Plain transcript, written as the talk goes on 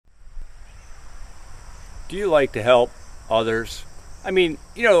Do you like to help others? I mean,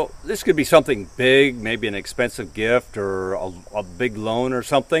 this could be something big, maybe an expensive gift or a big loan or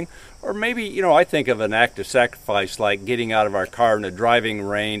something. Or maybe, I think of an act of sacrifice like getting out of our car in the driving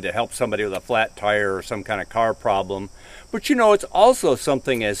rain to help somebody with a flat tire or some kind of car problem. But, it's also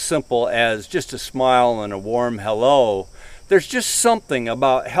something as simple as just a smile and a warm hello. There's just something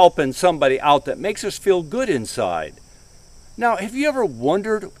about helping somebody out that makes us feel good inside. Now, have you ever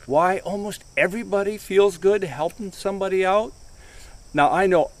wondered why almost everybody feels good helping somebody out? Now, I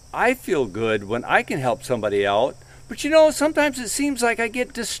know I feel good when I can help somebody out, but sometimes it seems like I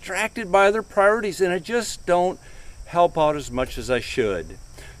get distracted by other priorities and I just don't help out as much as I should.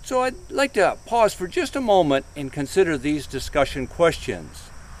 So I'd like to pause for just a moment and consider these discussion questions.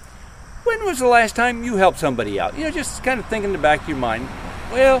 When was the last time you helped somebody out? Just kind of think in the back of your mind,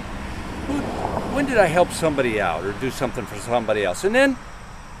 well, when did I help somebody out or do something for somebody else? And then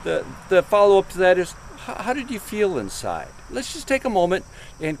the follow-up to that is, how did you feel inside? Let's just take a moment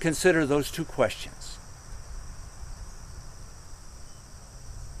and consider those two questions.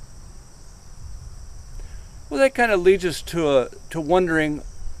 Well, that kind of leads us to wondering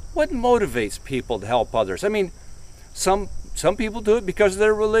what motivates people to help others. I mean, some people do it because of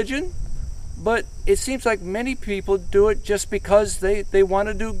their religion, but it seems like many people do it just because they want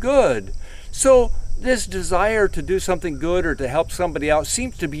to do good. So this desire to do something good or to help somebody out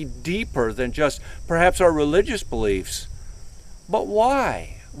seems to be deeper than just perhaps our religious beliefs. But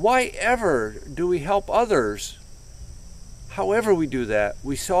why? Why ever do we help others? However we do that,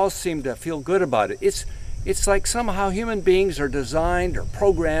 we all seem to feel good about it. It's like somehow human beings are designed or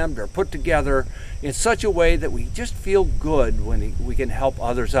programmed or put together in such a way that we just feel good when we can help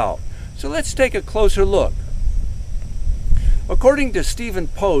others out. So let's take a closer look. According to Stephen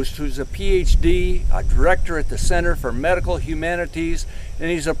Post, who's a PhD, a director at the Center for Medical Humanities, and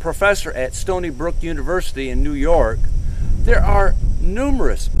he's a professor at Stony Brook University in New York, there are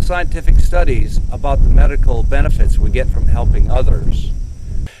numerous scientific studies about the medical benefits we get from helping others.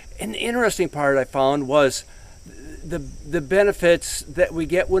 And the interesting part I found was the benefits that we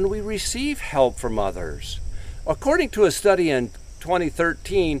get when we receive help from others. According to a study in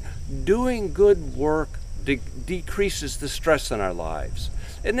 2013, doing good work decreases the stress in our lives.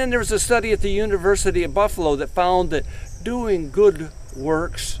 And then there was a study at the University of Buffalo that found that doing good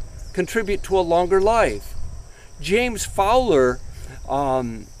works contribute to a longer life. James Fowler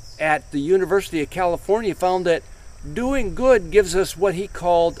at the University of California found that doing good gives us what he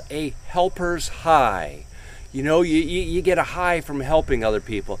called a helper's high. You get a high from helping other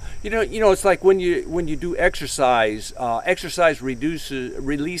people. It's like when you do exercise. Exercise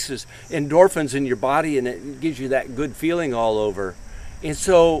releases endorphins in your body, and it gives you that good feeling all over. And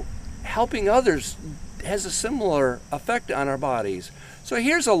so, helping others has a similar effect on our bodies. So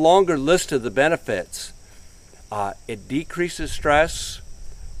here's a longer list of the benefits. It decreases stress,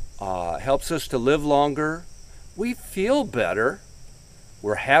 helps us to live longer. We feel better.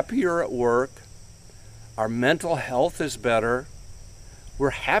 We're happier at work. Our mental health is better. We're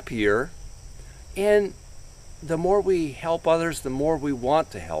happier. And the more we help others, the more we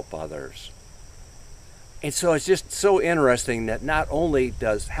want to help others. And so it's just so interesting that not only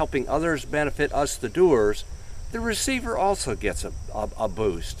does helping others benefit us, the doers, the receiver also gets a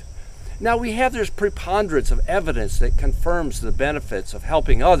boost. Now we have this preponderance of evidence that confirms the benefits of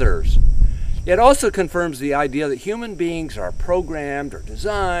helping others. It also confirms the idea that human beings are programmed or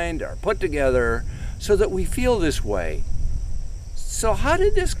designed or put together so that we feel this way. So how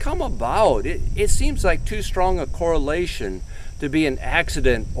did this come about? It seems like too strong a correlation to be an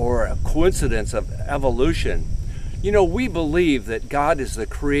accident or a coincidence of evolution. We believe that God is the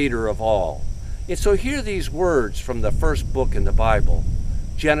creator of all. And so hear these words from the first book in the Bible,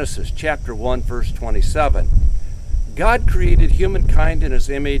 Genesis chapter 1, verse 27. God created humankind in his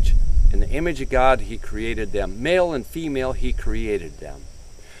image. In the image of God, he created them. Male and female, he created them.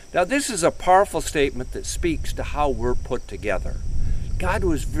 Now, this is a powerful statement that speaks to how we're put together. God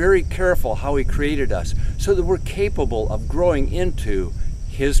was very careful how he created us so that we're capable of growing into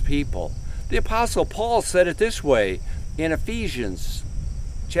his people. The Apostle Paul said it this way in Ephesians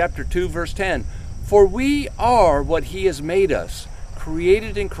chapter 2, verse 10. For we are what he has made us,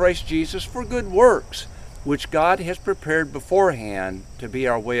 created in Christ Jesus for good works, which God has prepared beforehand to be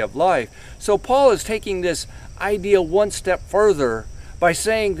our way of life. So Paul is taking this idea one step further by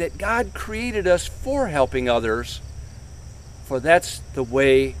saying that God created us for helping others, for that to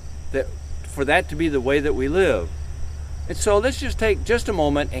be the way that we live. And so let's just take just a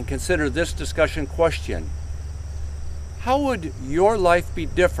moment and consider this discussion question. How would your life be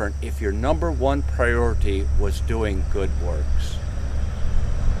different if your number one priority was doing good works?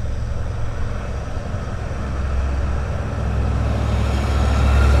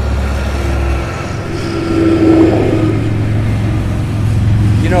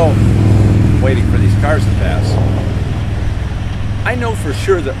 know for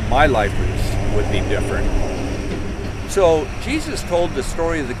sure that my life would be different. So Jesus told the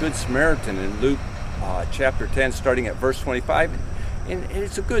story of the Good Samaritan in Luke chapter 10, starting at verse 25. And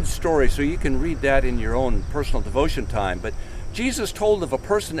it's a good story, so you can read that in your own personal devotion time. But Jesus told of a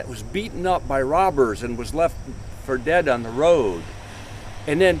person that was beaten up by robbers and was left for dead on the road.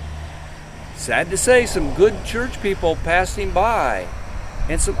 And then, sad to say, some good church people passed him by,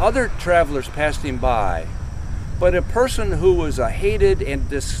 and some other travelers passed him by. But a person who was a hated and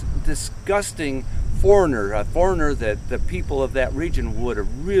disgusting foreigner, a foreigner that the people of that region would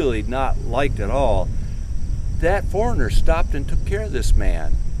have really not liked at all, that foreigner stopped and took care of this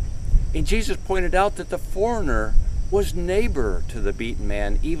man. And Jesus pointed out that the foreigner was neighbor to the beaten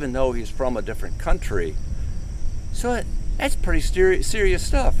man, even though he's from a different country. So that's pretty serious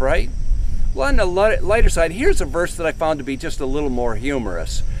stuff, right? Well, on the lighter side, here's a verse that I found to be just a little more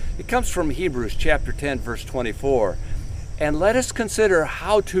humorous. It comes from Hebrews chapter 10, verse 24. And let us consider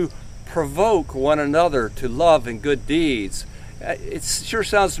how to provoke one another to love and good deeds. It sure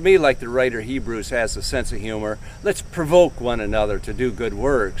sounds to me like the writer of Hebrews has a sense of humor. Let's provoke one another to do good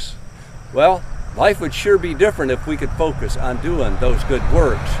works. Well, life would sure be different if we could focus on doing those good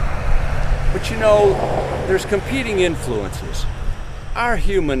works. But you know, there's competing influences. Our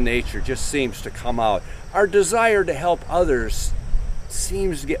human nature just seems to come out. Our desire to help others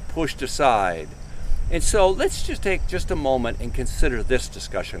seems to get pushed aside. And so let's just take just a moment and consider this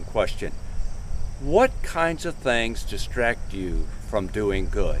discussion question. What kinds of things distract you from doing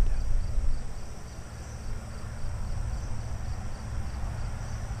good?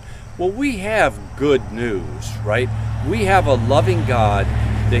 Well, we have good news, right? We have a loving God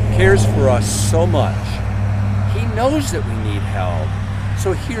that cares for us so much. He knows that we need help.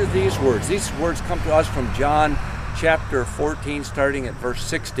 So hear these words. These words come to us from John chapter 14, starting at verse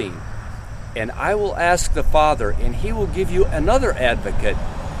 16. And I will ask the Father, and he will give you another advocate,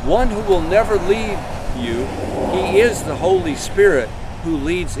 one who will never leave you. He is the Holy Spirit who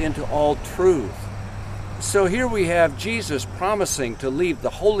leads into all truth. So here we have Jesus promising to leave the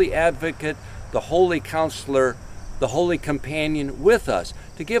Holy Advocate, the Holy Counselor, the Holy Companion with us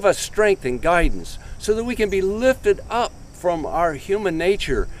to give us strength and guidance so that we can be lifted up from our human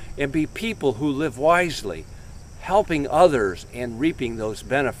nature and be people who live wisely, helping others and reaping those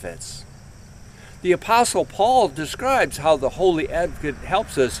benefits. The Apostle Paul describes how the Holy Advocate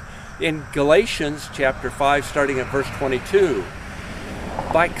helps us in Galatians chapter 5, starting at verse 22.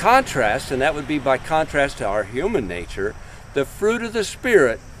 By contrast, and that would be by contrast to our human nature, the fruit of the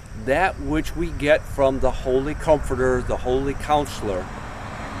Spirit, that which we get from the Holy Comforter, the Holy Counselor,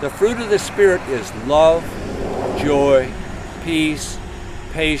 the fruit of the Spirit is love, joy, peace,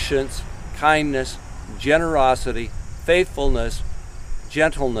 patience, kindness, generosity, faithfulness,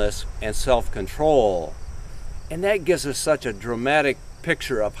 gentleness, and self-control. And that gives us such a dramatic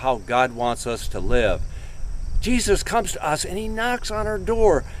picture of how God wants us to live. Jesus comes to us and he knocks on our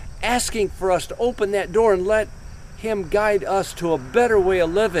door, asking for us to open that door and let him guide us to a better way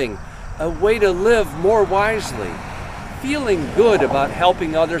of living, a way to live more wisely, feeling good about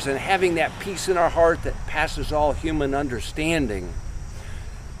helping others and having that peace in our heart that passes all human understanding.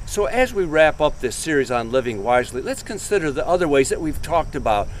 So as we wrap up this series on living wisely, let's consider the other ways that we've talked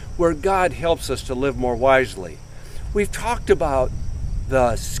about where God helps us to live more wisely. We've talked about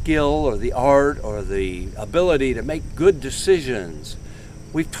the skill or the art or the ability to make good decisions.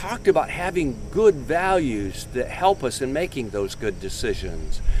 We've talked about having good values that help us in making those good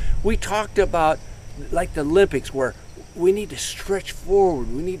decisions. We talked about like the Olympics where we need to stretch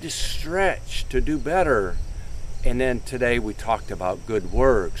forward, we need to stretch to do better. And then today we talked about good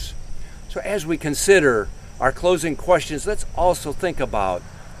works. So as we consider our closing questions, let's also think about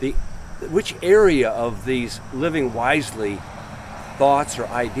which area of these living wisely thoughts or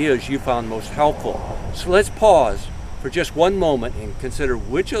ideas you found most helpful. So let's pause for just one moment and consider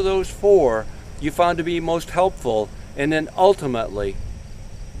which of those four you found to be most helpful, and then ultimately,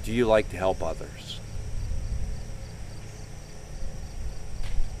 do you like to help others?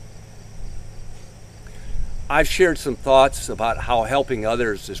 I've shared some thoughts about how helping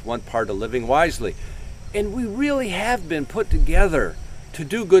others is one part of living wisely. And we really have been put together to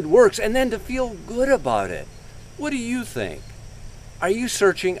do good works and then to feel good about it. What do you think? Are you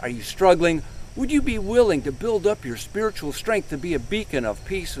searching? Are you struggling? Would you be willing to build up your spiritual strength to be a beacon of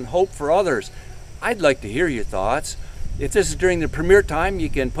peace and hope for others? I'd like to hear your thoughts. If this is during the premiere time, you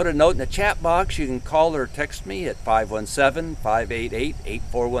can put a note in the chat box. You can call or text me at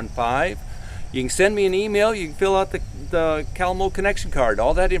 517-588-8415. You can send me an email. You can fill out the Calamo Connection card.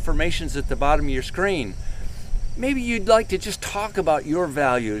 All that information's at the bottom of your screen. Maybe you'd like to just talk about your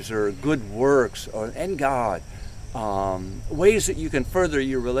values or good works and God. ways that you can further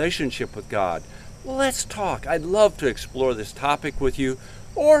your relationship with God. Well, let's talk. I'd love to explore this topic with you.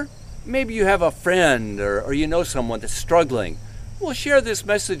 Or maybe you have a friend or you know someone that's struggling. Well, share this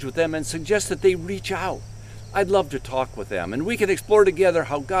message with them and suggest that they reach out. I'd love to talk with them, and we can explore together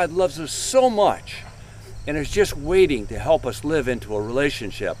how God loves us so much and is just waiting to help us live into a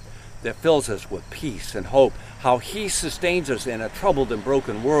relationship that fills us with peace and hope, how He sustains us in a troubled and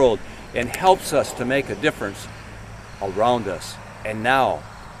broken world and helps us to make a difference around us. And now,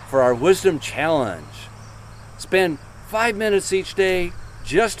 for our wisdom challenge. Spend 5 minutes each day,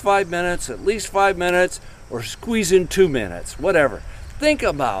 just 5 minutes, at least 5 minutes, or squeeze in 2 minutes, whatever. Think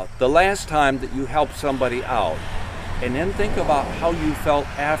about the last time that you helped somebody out, and then think about how you felt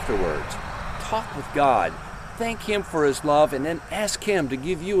afterwards. Talk with God, thank Him for His love, and then ask Him to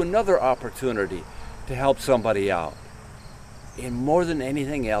give you another opportunity to help somebody out. And more than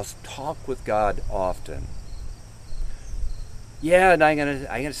anything else, talk with God often. Yeah, and I'm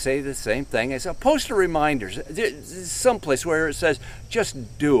gonna say the same thing. I said, post reminders. There's someplace where it says,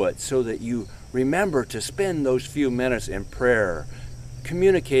 just do it, so that you remember to spend those few minutes in prayer,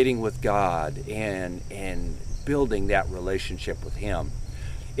 communicating with God and building that relationship with Him.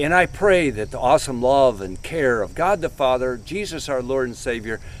 And I pray that the awesome love and care of God the Father, Jesus our Lord and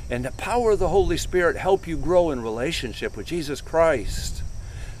Savior, and the power of the Holy Spirit help you grow in relationship with Jesus Christ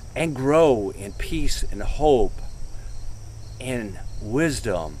and grow in peace and hope and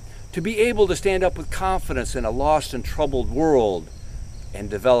wisdom, to be able to stand up with confidence in a lost and troubled world and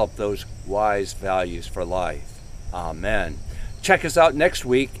develop those wise values for life. Amen. Check us out next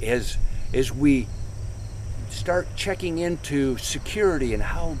week as we start checking into security and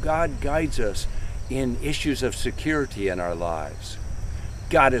how God guides us in issues of security in our lives.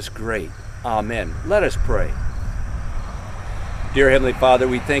 God is great. Amen. Let us pray. Dear Heavenly Father,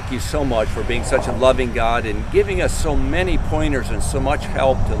 we thank You so much for being such a loving God and giving us so many pointers and so much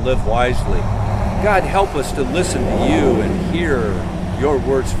help to live wisely. God, help us to listen to You and hear Your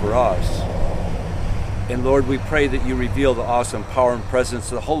words for us. And Lord, we pray that You reveal the awesome power and presence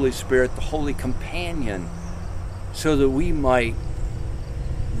of the Holy Spirit, the Holy Companion, so that we might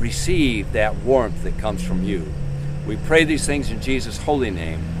receive that warmth that comes from You. We pray these things in Jesus' holy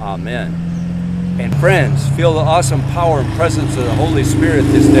name. Amen. And friends, feel the awesome power and presence of the Holy Spirit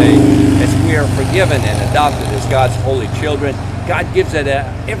this day as we are forgiven and adopted as God's holy children. God gives it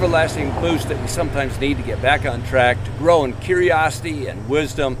an everlasting boost that we sometimes need to get back on track, to grow in curiosity and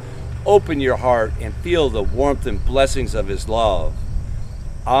wisdom. Open your heart and feel the warmth and blessings of His love.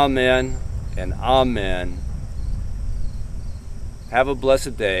 Amen and amen. Have a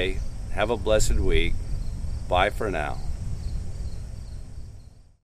blessed day. Have a blessed week. Bye for now.